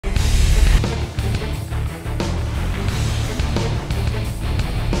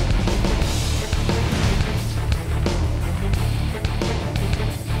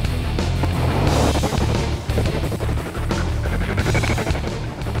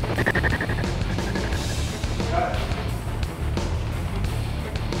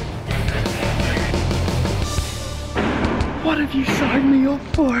Rule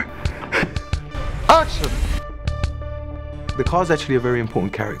 4. Action! The car's actually a very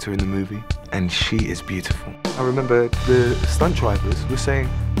important character in the movie, and she is beautiful. I remember the stunt drivers were saying,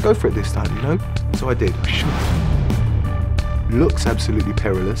 go for it this time, you know? So I did. I shot. Looks absolutely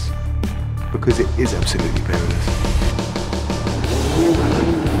perilous, because it is absolutely perilous.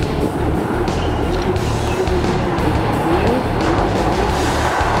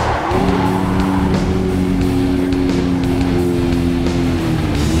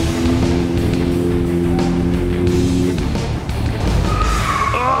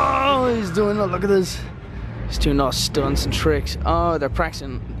 Look at this. He's doing all stunts and tricks. Oh, they're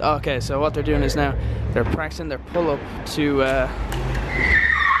practicing. Okay, so what they're doing is now they're practicing their pull-up to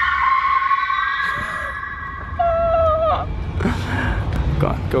Go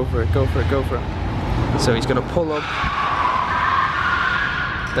on, go for it, go for it, go for it. So he's gonna pull up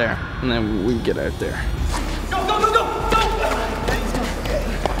there, and then we get out there. Go, go, go, go, go!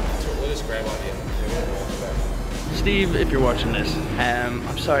 We'll just grab on you. Steve, if you're watching this,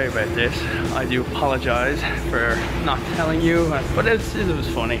 I'm sorry about this. I do apologize for not telling you, but it was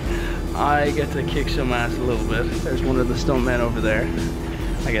funny. I get to kick some ass a little bit. There's one of the stuntmen over there.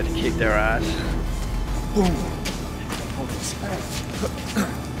 I get to kick their ass. Boom. This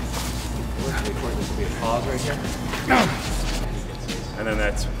will be a pause right here. And then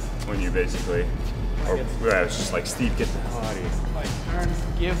that's when you basically, or it's just like, Steve, get the hell out of here. Like turn,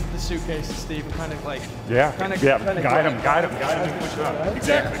 give the suitcase to Steve, and kind of like, guide him. Push it up.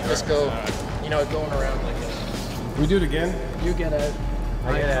 Exactly. Just go, you know, going around like this. We do it again? You get out.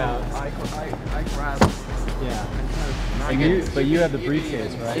 I get out. I grab. Yeah. And you, but you have the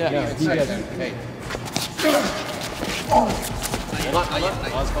briefcase, right? Yeah. No, he doesn't. Hey. Pause.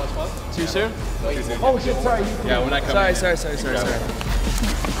 Too soon? Oh shit, sorry. Yeah, when I come Sorry.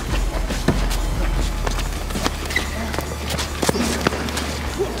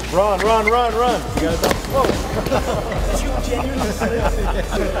 Run. You gotta stop.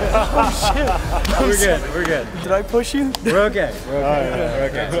 Oh shit. We're good. Did I push you? We're okay. We're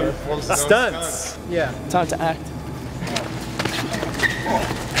okay. Stunts. Yeah. Time to act.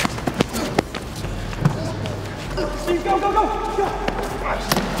 Steve, go!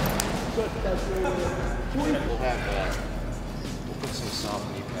 We'll put some salt in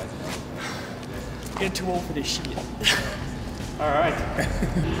you guys. Get too old for this shit. Alright.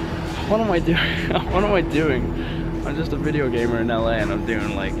 What am I doing? I'm just a video gamer in LA, and I'm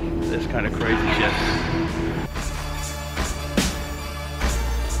doing like this kind of crazy shit.